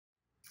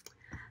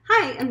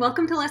Hi, and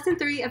welcome to lesson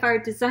 3 of our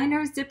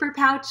designer zipper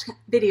pouch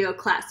video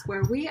class,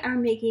 where we are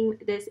making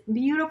this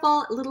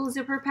beautiful little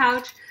zipper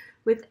pouch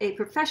with a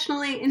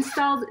professionally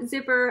installed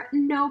zipper,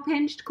 no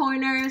pinched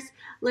corners.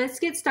 Let's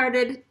get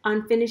started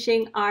on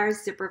finishing our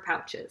zipper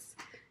pouches.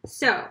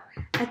 So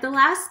at the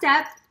last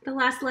step, the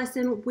last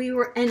lesson, we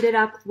ended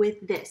up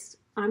with this.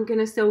 I'm going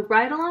to sew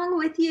right along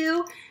with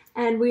you,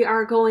 and we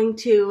are going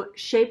to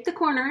shape the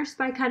corners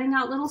by cutting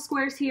out little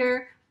squares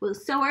here. We'll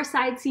sew our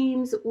side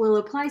seams, we'll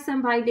apply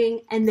some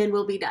binding, and then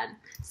we'll be done.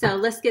 So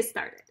let's get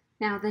started.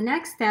 Now the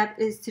next step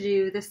is to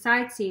do the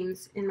side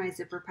seams in my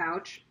zipper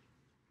pouch.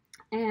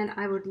 And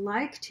I would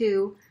like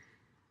to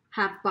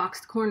have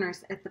boxed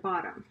corners at the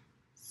bottom.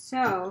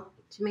 So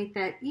to make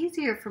that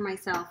easier for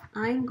myself,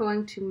 I'm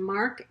going to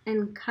mark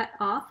and cut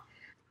off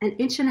 1.5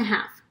 inches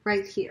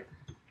right here.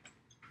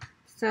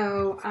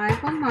 So I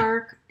will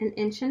mark 1.5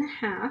 inches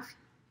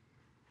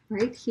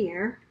right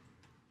here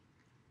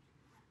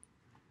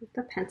with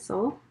the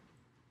pencil.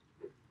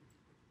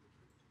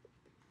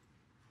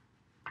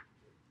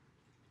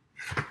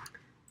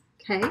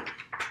 Okay,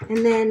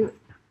 and then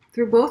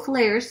through both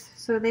layers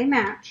so they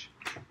match,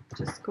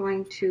 just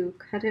going to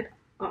cut it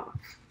off.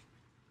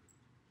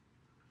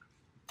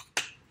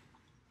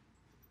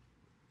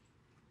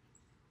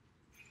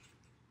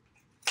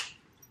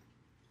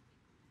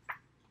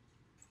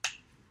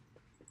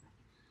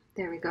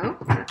 There we go,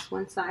 that's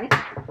one side.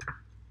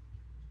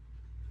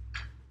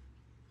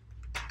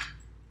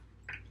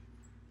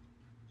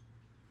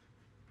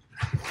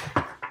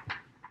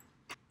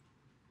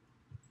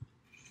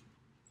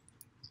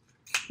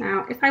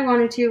 Now, if I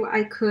wanted to,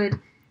 I could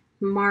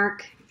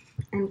mark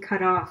and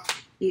cut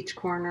off each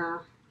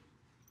corner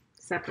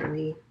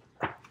separately.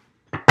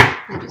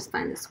 I just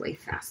find this way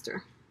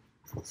faster.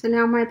 So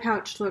now my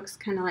pouch looks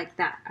kind of like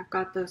that. I've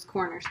got those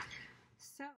corners. So